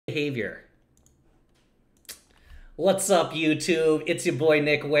Behavior. What's up, YouTube? It's your boy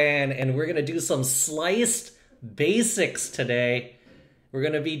Nick Wan, and we're gonna do some sliced basics today. We're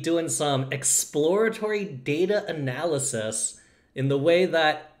gonna be doing some exploratory data analysis in the way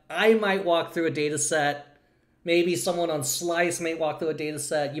that I might walk through a data set. Maybe someone on Slice might walk through a data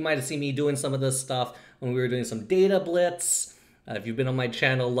set. You might have seen me doing some of this stuff when we were doing some data blitz. If you've been on my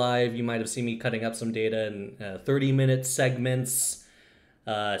channel live, you might have seen me cutting up some data in 30-minute segments.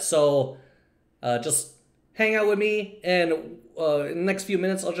 Just hang out with me, and in the next few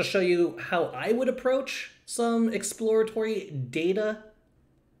minutes, I'll just show you how I would approach some exploratory data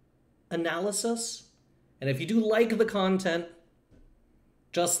analysis. And if you do like the content,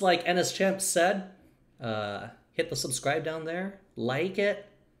 just like NS Champ said, hit the subscribe down there, like it,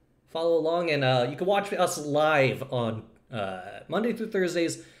 follow along, and you can watch us live on Monday through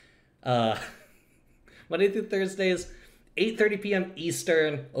Thursdays, 8:30 p.m.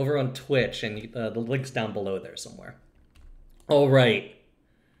 Eastern over on Twitch, and the link's down below there somewhere. All right.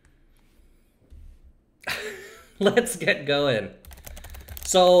 Let's get going.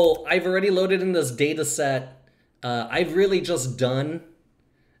 So I've already loaded in this data set. I've really just done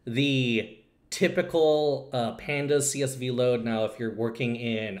the typical pandas CSV load. Now, if you're working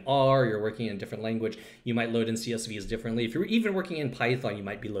in R, you're working in a different language, you might load in CSVs differently. If you're even working in Python, you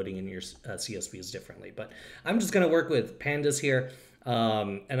might be loading in your CSVs differently. But I'm just going to work with pandas here,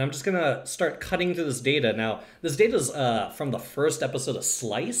 and I'm just going to start cutting through this data. Now, this data is from the first episode of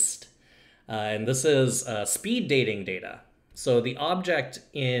Sliced, and this is speed dating data. So the object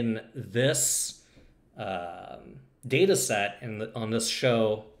in this data set and on this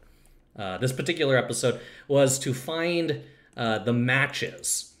show, this particular episode, was to find the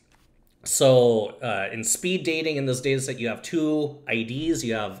matches. So in speed dating in this data set, you have two IDs.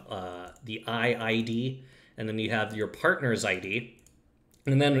 You have the ID, and then you have your partner's ID.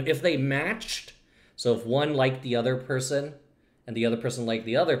 And then if they matched, so if one liked the other person and the other person liked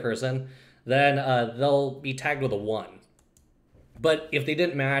the other person, then they'll be tagged with a 1. But if they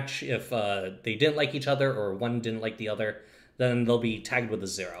didn't match, if they didn't like each other or one didn't like the other, then they'll be tagged with a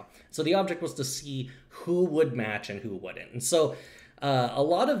 0. So the object was to see who would match and who wouldn't. And so a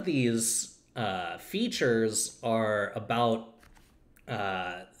lot of these features are about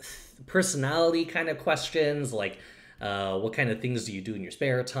personality kind of questions, like what kind of things do you do in your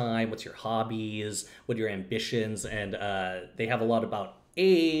spare time? What's your hobbies? What are your ambitions? And they have a lot about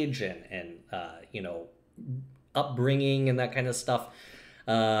age and you know, upbringing and that kind of stuff.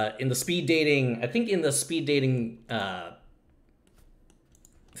 In the speed dating, I think in the speed dating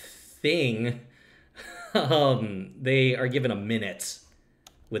thing, they are given a minute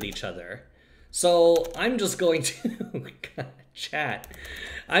with each other. So I'm just going to chat.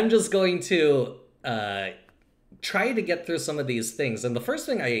 I'm just going to try to get through some of these things. And the first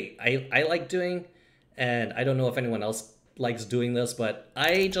thing I like doing, and I don't know if anyone else likes doing this, but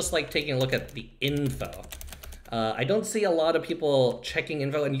I just like taking a look at the info. I don't see a lot of people checking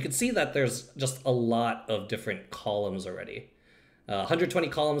info, and you can see that there's just a lot of different columns already. 120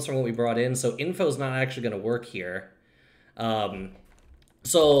 columns from what we brought in, so info is not actually going to work here.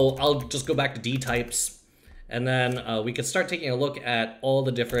 So I'll just go back to D types, and then we can start taking a look at all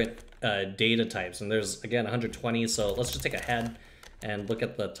the different data types. And there's, again, 120, so let's just take a head and look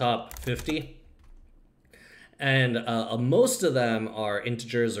at the top 50. And most of them are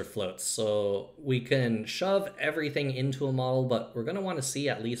integers or floats, so we can shove everything into a model, but we're going to want to see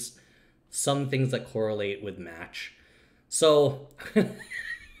at least some things that correlate with match. So,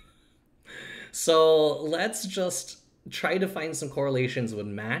 so let's just try to find some correlations with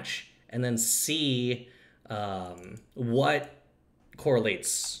match and then see what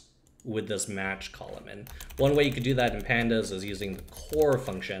correlates with this match column. And one way you could do that in pandas is using the core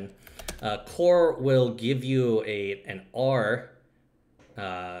function. Core will give you an R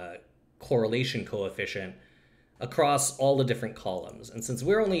correlation coefficient across all the different columns. And since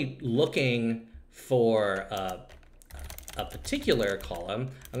we're only looking for a particular column,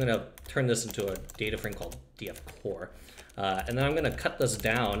 I'm going to turn this into a data frame called df core. And then I'm going to cut this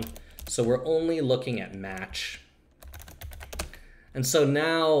down so we're only looking at match. And so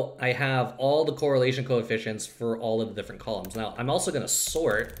now I have all the correlation coefficients for all of the different columns. Now I'm also going to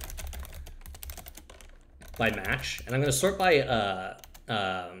sort by match, and I'm going to sort by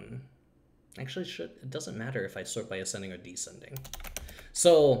actually it doesn't matter if I sort by ascending or descending.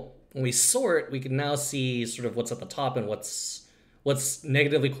 So when we sort, we can now see sort of what's at the top and what's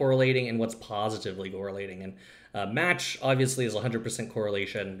negatively correlating and what's positively correlating. And match obviously is 100%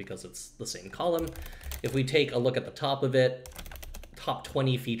 correlation because it's the same column. If we take a look at the top of it, top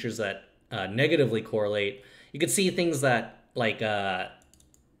 20 features that negatively correlate, you can see things that like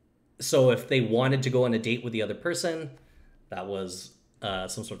So if they wanted to go on a date with the other person, that was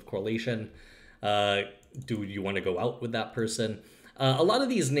some sort of correlation. Do you want to go out with that person? A lot of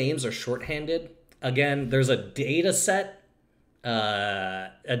these names are shorthanded. Again, there's a data set,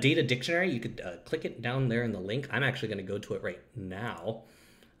 a data dictionary. You could click it down there in the link. I'm actually going to go to it right now.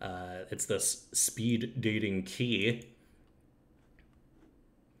 It's this speed dating key.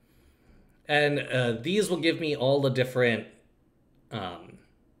 And these will give me all the different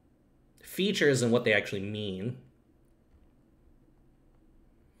features and what they actually mean.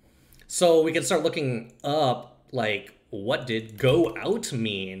 So we can start looking up, like, what did go out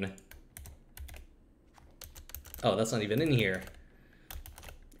mean? Oh, that's not even in here.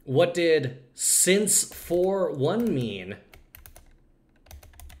 What did since for one mean?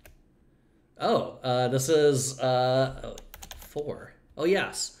 Oh, this is 4. Oh,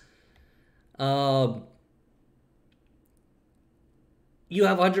 yes. You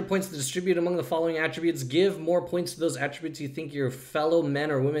have 100 points to distribute among the following attributes. Give more points to those attributes you think your fellow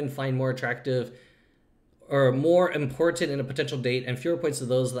men or women find more attractive or more important in a potential date, and fewer points to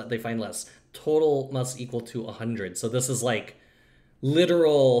those that they find less. Total must equal to 100. So this is like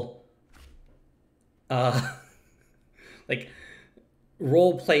literal, like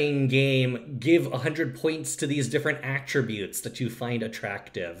role-playing game. Give 100 points to these different attributes that you find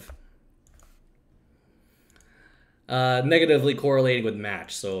attractive. Negatively correlating with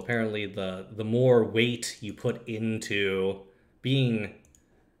match. So apparently the more weight you put into being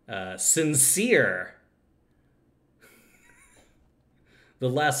sincere, the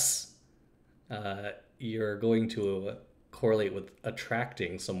less you're going to correlate with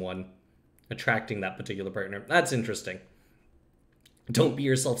attracting someone, attracting that particular partner. That's interesting. Don't be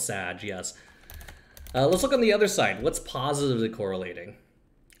yourself, Sag, yes. Let's look on the other side. What's positively correlating?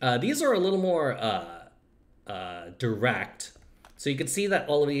 These are a little more direct. So you can see that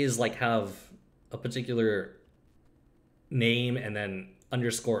all of these like have a particular name and then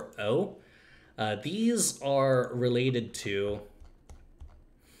 _O. These are related to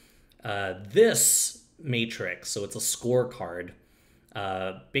this matrix. So it's a scorecard.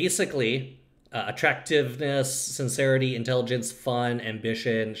 Basically, attractiveness, sincerity, intelligence, fun,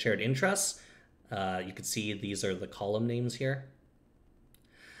 ambition, shared interests. You can see these are the column names here.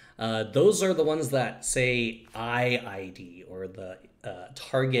 Those are the ones that say ID or the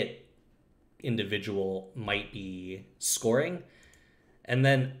target individual might be scoring. And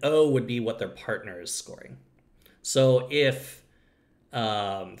then O would be what their partner is scoring. So if,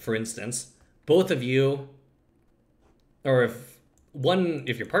 for instance, both of you, or if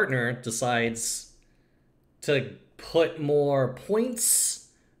your partner decides to put more points,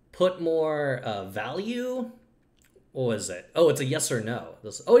 put more value. What was it? Oh, it's a yes or no.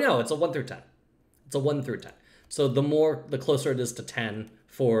 Oh, no, it's a 1 through 10. It's a 1 through 10. So the closer it is to 10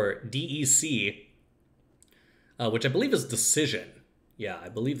 for DEC, which I believe is decision. Yeah, I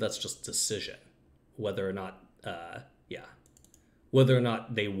believe that's just decision. Whether or not, whether or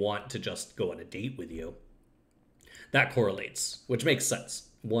not they want to just go on a date with you. That correlates, which makes sense.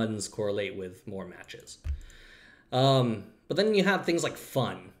 Ones correlate with more matches. But then you have things like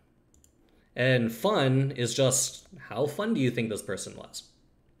fun. And fun is just, how fun do you think this person was?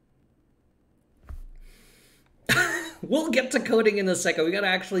 We'll get to coding in a second. We gotta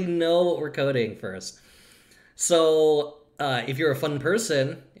actually know what we're coding first. So if you're a fun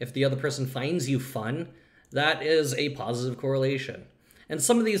person, if the other person finds you fun, that is a positive correlation. And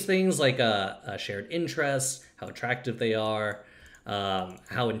some of these things like a shared interest, how attractive they are,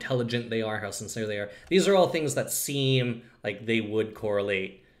 how intelligent they are, how sincere they are. These are all things that seem like they would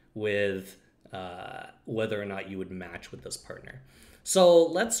correlate with whether or not you would match with this partner. So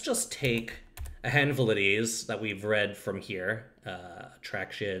let's just take a handful of these that we've read from here.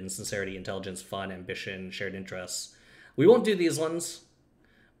 Attraction, sincerity, intelligence, fun, ambition, shared interests. We won't do these ones,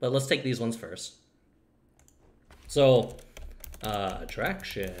 but let's take these ones first. So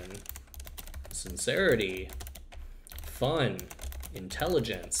attraction, sincerity, fun,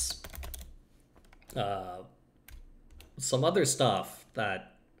 intelligence, some other stuff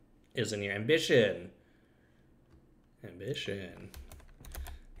that is in here. Ambition.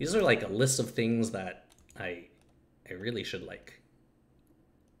 These are like a list of things that I really should like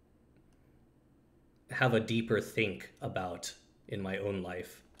have a deeper think about in my own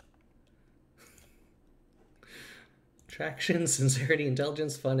life. Attraction, sincerity,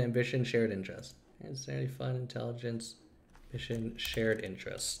 intelligence, fun, ambition, shared interest. Sincerity, fun, intelligence, ambition, shared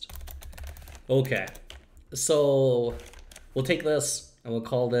interest. Okay, so we'll take this and we'll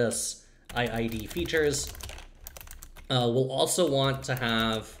call this IID features. We'll also want to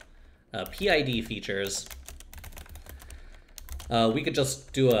have PID features. We could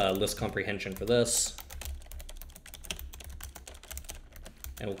just do a list comprehension for this.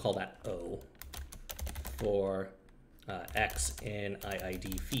 And we'll call that O for X in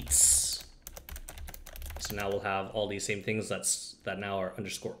IID feats. So now we'll have all these same things that now are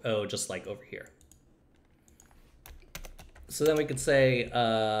underscore O, just like over here. So then we could say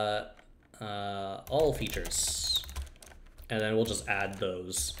all features, and then we'll just add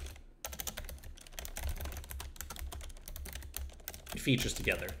those features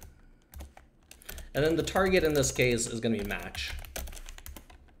together. And then the target in this case is going to be match.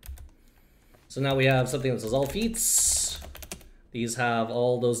 So now we have something that says all feats. These have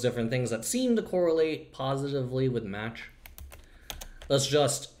all those different things that seem to correlate positively with match. Let's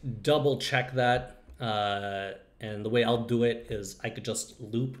just double check that. And the way I'll do it is I could just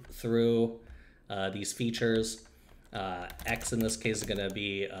loop through these features. X in this case is going to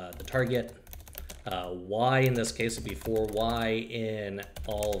be the target. Y in this case would be for Y in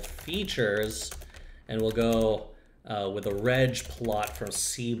all features. And we'll go with a reg plot from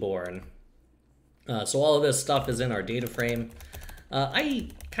Seaborn. So all of this stuff is in our data frame. I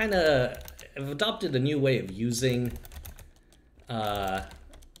kind of have adopted a new way of using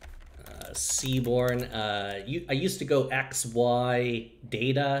Seaborn. I used to go X, Y,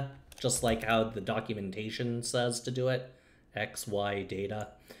 data, just like how the documentation says to do it. X, Y, data.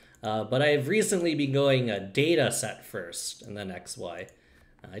 But I've recently been going a data set first, and then X, Y.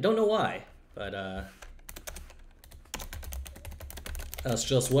 I don't know why, but that's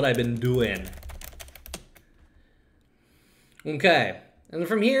just what I've been doing. Okay, and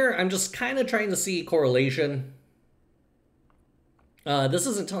from here, I'm just kind of trying to see correlation. This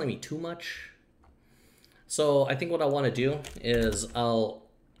isn't telling me too much. So I think what I want to do is I'll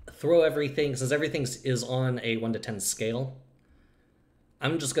throw everything, since everything is on a 1 to 10 scale,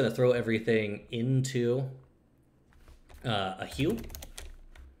 I'm just going to throw everything into a hue.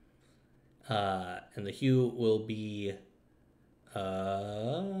 And the hue will be...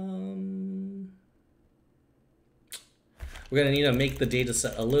 we're going to need to make the data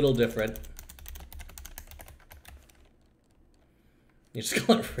set a little different. You just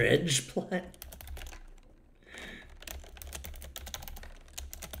call it reg plot?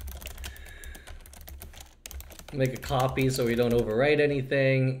 Make a copy so we don't overwrite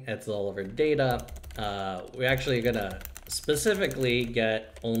anything. It's all of our data. We're actually going to specifically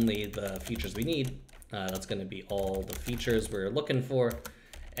get only the features we need. That's going to be all the features we're looking for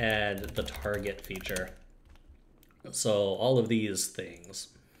and the target feature. So all of these things.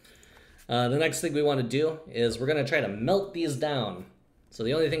 The next thing we want to do is we're going to try to melt these down. So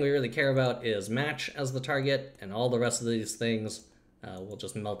the only thing we really care about is match as the target, and all the rest of these things will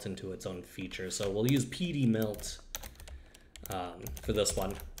just melt into its own feature. So we'll use PD melt for this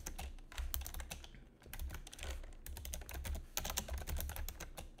one.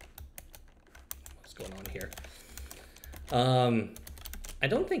 What's going on here? I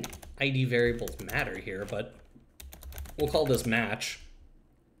don't think ID variables matter here, but we'll call this match.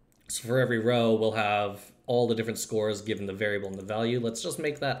 So for every row, we'll have all the different scores given the variable and the value. Let's just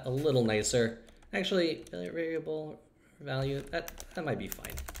make that a little nicer. Actually, variable value, that might be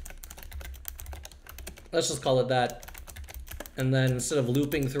fine. Let's just call it that. And then instead of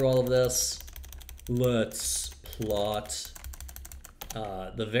looping through all of this, let's plot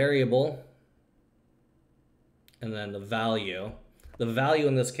the variable and then the value. The value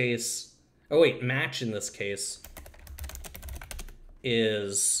in this case, oh wait, match in this case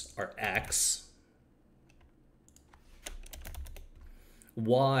is our X.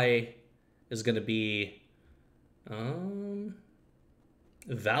 Y is going to be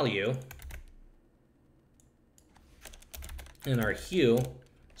value. And our hue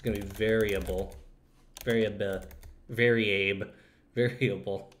is going to be variable. Variable.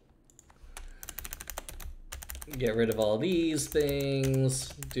 Get rid of all these things.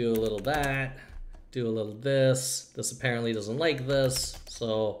 Do a little that. Do a little this. This apparently doesn't like this.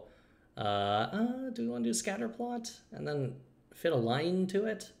 So do we want to do scatter plot and then fit a line to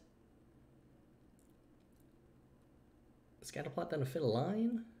it? Scatter plot then fit a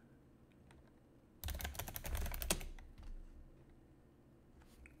line?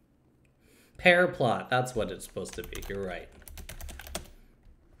 Pair plot, that's what it's supposed to be. You're right.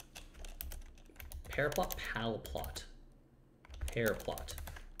 Pair plot, pal plot. Pair plot.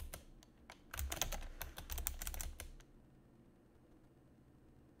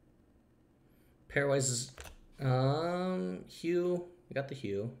 Pairwise is hue. We got the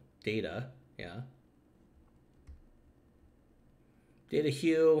hue. Data, yeah. Data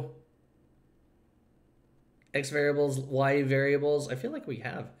hue. X variables, Y variables. I feel like we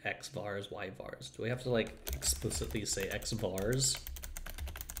have X vars, Y vars. Do we have to like explicitly say X vars?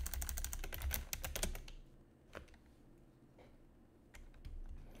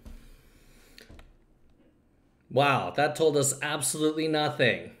 Wow, that told us absolutely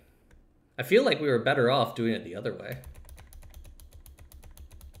nothing. I feel like we were better off doing it the other way.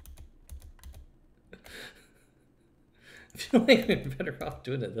 I feel like we were better off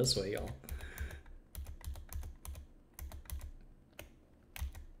doing it this way, y'all.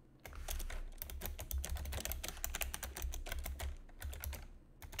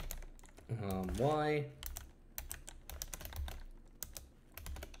 Y.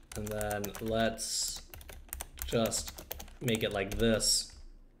 And then let's just make it like this.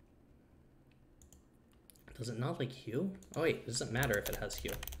 Does it not like hue? Oh wait, it doesn't matter if it has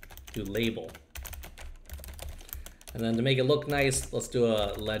hue. Do label. And then to make it look nice, let's do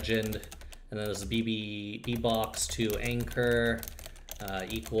a legend. And then this bbox to anchor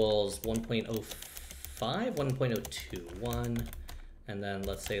equals 1.05, 1.021. And then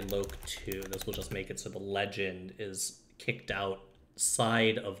let's say loc2. This will just make it so the legend is kicked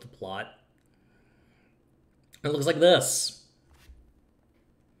outside of the plot. It looks like this.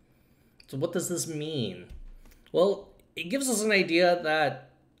 So what does this mean? Well, it gives us an idea that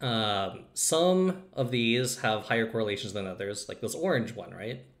some of these have higher correlations than others, like this orange one,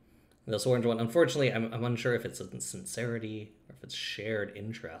 right? This orange one, unfortunately, I'm unsure if it's in sincerity or if it's shared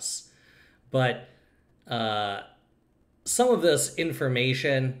interests. But some of this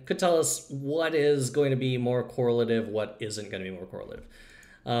information could tell us what is going to be more correlative, what isn't going to be more correlative.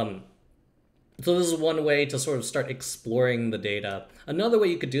 So this is one way to sort of start exploring the data. Another way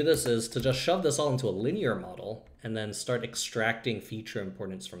you could do this is to just shove this all into a linear model and then start extracting feature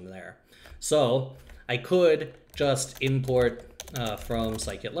importance from there. So I could just import from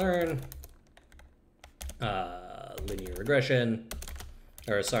scikit-learn linear regression,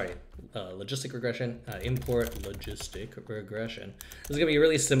 or sorry, logistic regression, import logistic regression. This is gonna be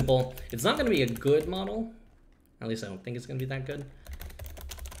really simple. It's not gonna be a good model. At least I don't think it's gonna be that good.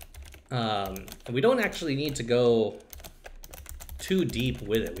 And we don't actually need to go too deep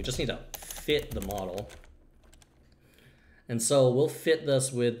with it. We just need to fit the model. And so we'll fit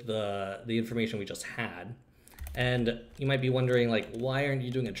this with the information we just had. And you might be wondering, like, why aren't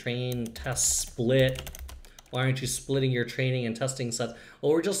you doing a train test split? Why aren't you splitting your training and testing sets?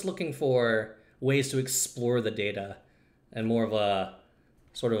 Well, we're just looking for ways to explore the data and more of a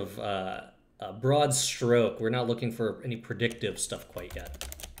sort of a broad stroke. We're not looking for any predictive stuff quite yet.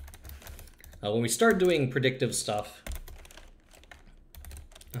 When we start doing predictive stuff,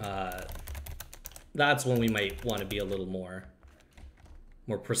 that's when we might want to be a little more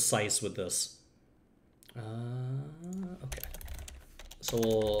precise with this. Okay,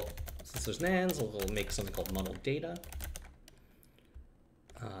 so since there's nans, we'll make something called model data.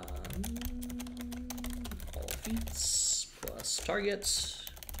 All feats plus targets.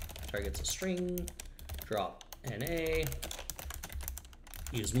 Target's a string. Drop NA.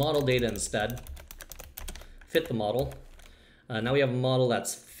 Use model data instead. Fit the model. Now we have a model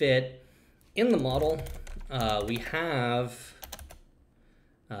that's fit. In the model, we have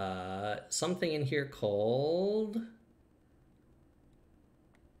something in here called...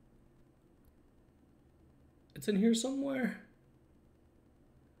 It's in here somewhere.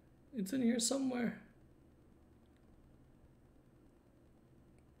 It's in here somewhere.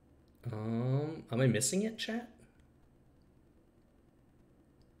 Am I missing it, chat?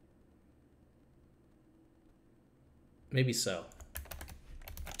 Maybe so.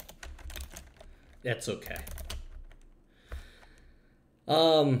 That's okay.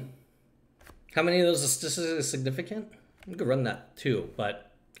 How many of those are statistically significant? We could run that too,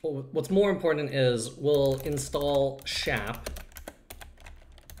 but what's more important is we'll install SHAP,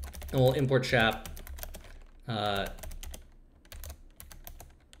 and we'll import SHAP. And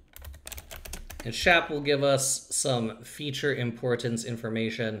SHAP will give us some feature importance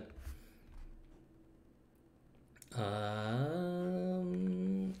information.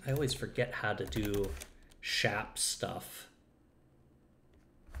 I always forget how to do SHAP stuff.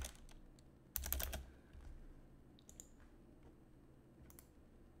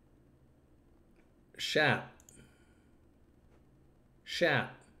 SHAP.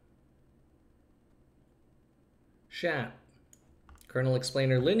 Kernel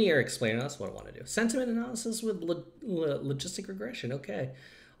explainer, linear explainer, that's what I want to do. Sentiment analysis with logistic regression, okay.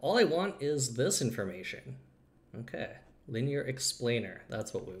 All I want is this information. Okay, linear explainer,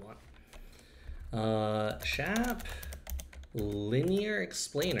 that's what we want. SHAP, linear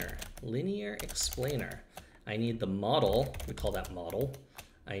explainer. I need the model, we call that model.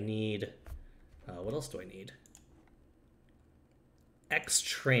 I need, what else do I need?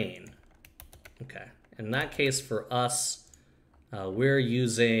 Xtrain. Okay. In that case, for us, we're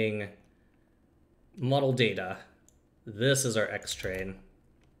using model data. This is our Xtrain.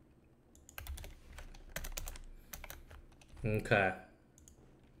 Okay.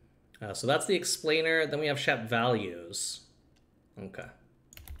 So that's the explainer. Then we have SHAP values. Okay.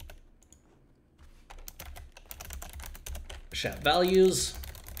 SHAP values.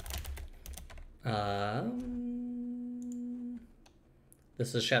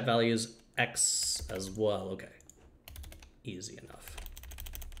 This is SHAP values X as well. Okay. Easy enough.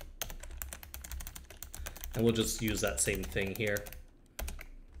 And we'll just use that same thing here.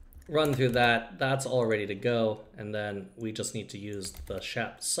 Run through that. That's all ready to go. And then we just need to use the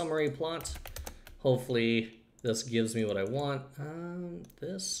SHAP summary plot. Hopefully this gives me what I want.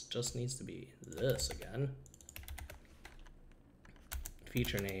 This just needs to be this again.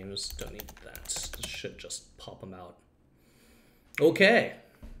 Feature names, don't need that. This should just pop them out. Okay.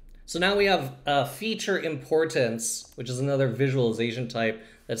 So now we have feature importance, which is another visualization type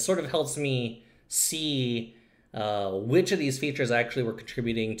that sort of helps me see which of these features actually were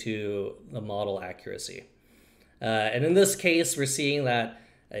contributing to the model accuracy. And in this case, we're seeing that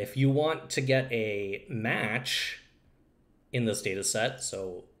if you want to get a match in this data set,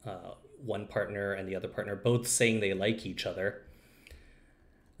 so one partner and the other partner both saying they like each other,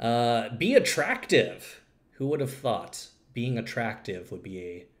 be attractive. Who would have thought being attractive would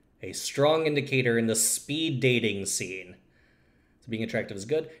be a strong indicator in the speed dating scene? So being attractive is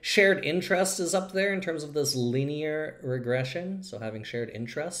good. Shared interest is up there in terms of this linear regression. So having shared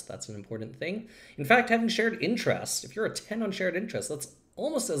interest, that's an important thing. In fact, having shared interest, if you're a 10 on shared interest, that's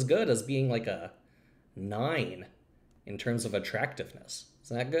almost as good as being like a 9 in terms of attractiveness.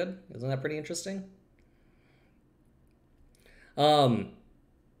 Isn't that good? Isn't that pretty interesting?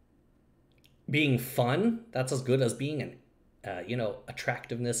 Being fun, that's as good as being an,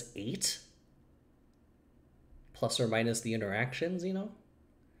 attractiveness 8. Plus or minus the interactions,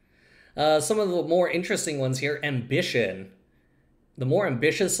 Some of the more interesting ones here, ambition. The more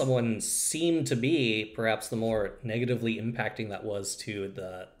ambitious someone seemed to be, perhaps the more negatively impacting that was to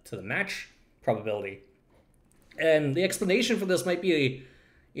the match probability. And the explanation for this might be,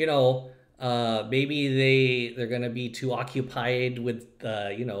 maybe they're going to be too occupied with,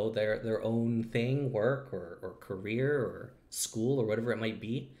 their own thing, work or career or school or whatever it might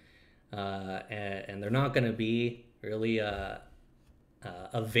be. And they're not going to be really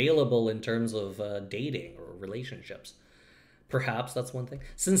available in terms of dating or relationships. Perhaps that's one thing.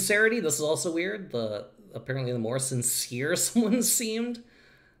 Sincerity, this is also weird. Apparently the more sincere someone seemed,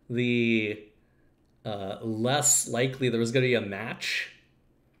 the less likely there was going to be a match.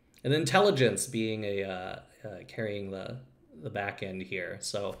 And intelligence being carrying the back end here.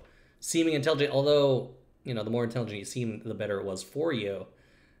 So seeming intelligent, although, the more intelligent you seem, the better it was for you.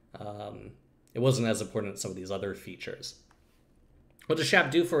 It wasn't as important as some of these other features. What does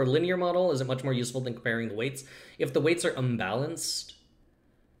SHAP do for a linear model? Is it much more useful than comparing the weights? If the weights are unbalanced,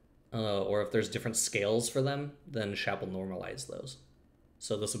 or if there's different scales for them, then SHAP will normalize those.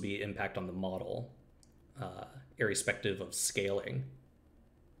 So this would be impact on the model, irrespective of scaling.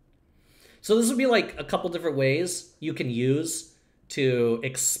 So this would be like a couple different ways you can use to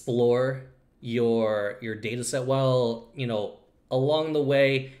explore your data set while, along the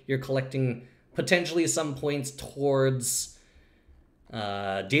way, you're collecting potentially some points towards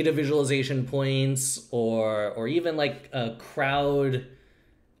data visualization points or even like crowd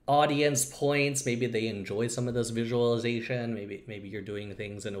audience points. Maybe they enjoy some of this visualization. Maybe you're doing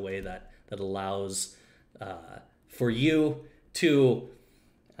things in a way that allows for you to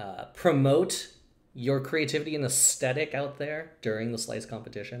promote your creativity and aesthetic out there during the SLICE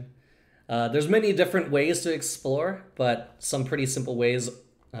competition. There's many different ways to explore, but some pretty simple ways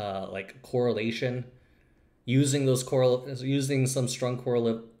like correlation, using some strong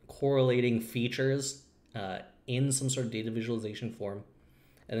correlating features in some sort of data visualization form,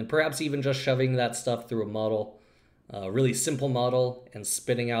 and then perhaps even just shoving that stuff through a model, a really simple model, and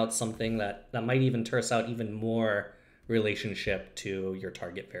spitting out something that might even terse out even more relationship to your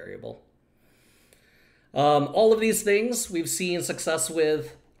target variable. All of these things we've seen success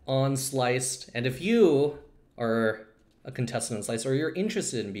with on SLICED, and if you are a contestant in SLICE or you're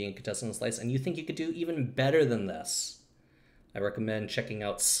interested in being a contestant in SLICE and you think you could do even better than this, I recommend checking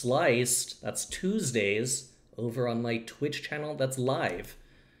out SLICED. That's Tuesdays over on my Twitch channel. That's live,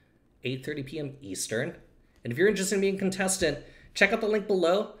 8:30 p.m. Eastern. And if you're interested in being a contestant, check out the link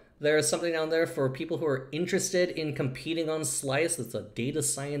below. There's something down there for people who are interested in competing on SLICE. It's a data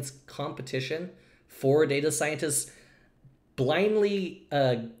science competition for data scientists. Blindly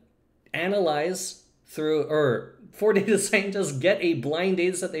analyze through, or 4 data scientists get a blind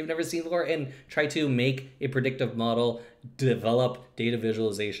data set they've never seen before and try to make a predictive model, develop data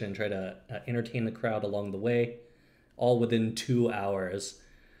visualization, try to entertain the crowd along the way, all within 2 hours.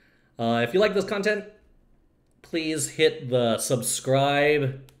 If you like this content, please hit the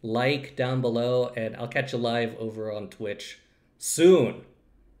subscribe, like down below, and I'll catch you live over on Twitch soon.